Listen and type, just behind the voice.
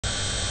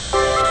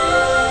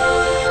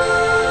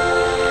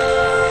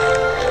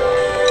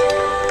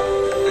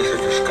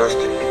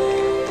Dusty,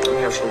 let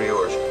me have some of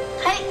yours.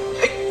 Hey!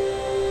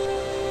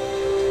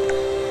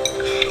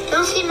 You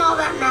don't seem all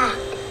that mad.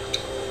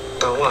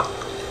 About what?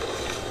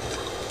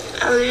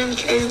 I didn't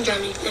change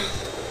anything.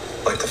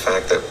 Like the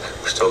fact that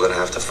we're still going to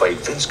have to fight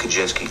Vince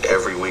Kaczynski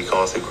every week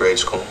all through grade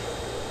school.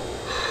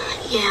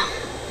 Yeah.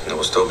 And it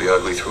will still be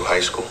ugly through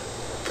high school.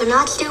 But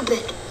not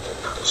stupid.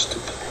 Not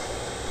stupid.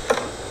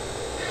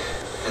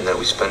 And that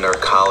we spend our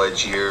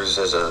college years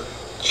as a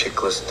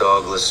chickless,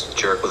 dogless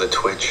jerk with a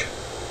twitch.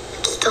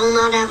 Still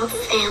not have a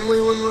family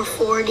when we're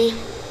 40.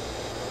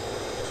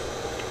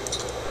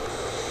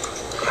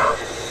 No.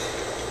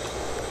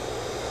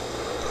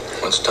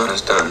 What's done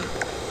is done.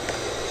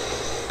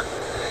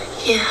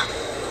 Yeah.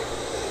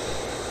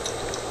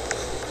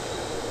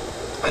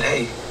 But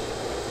hey,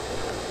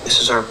 this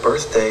is our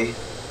birthday,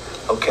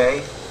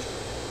 okay?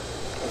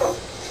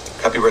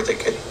 Happy birthday,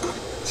 kitty.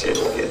 Cheers,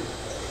 kid.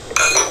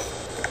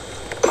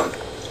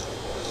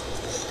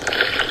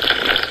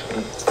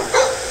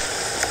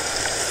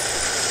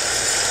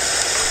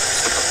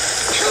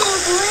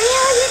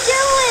 How you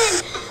doing?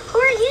 Who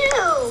are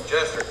you?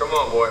 Jester, come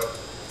on, boy.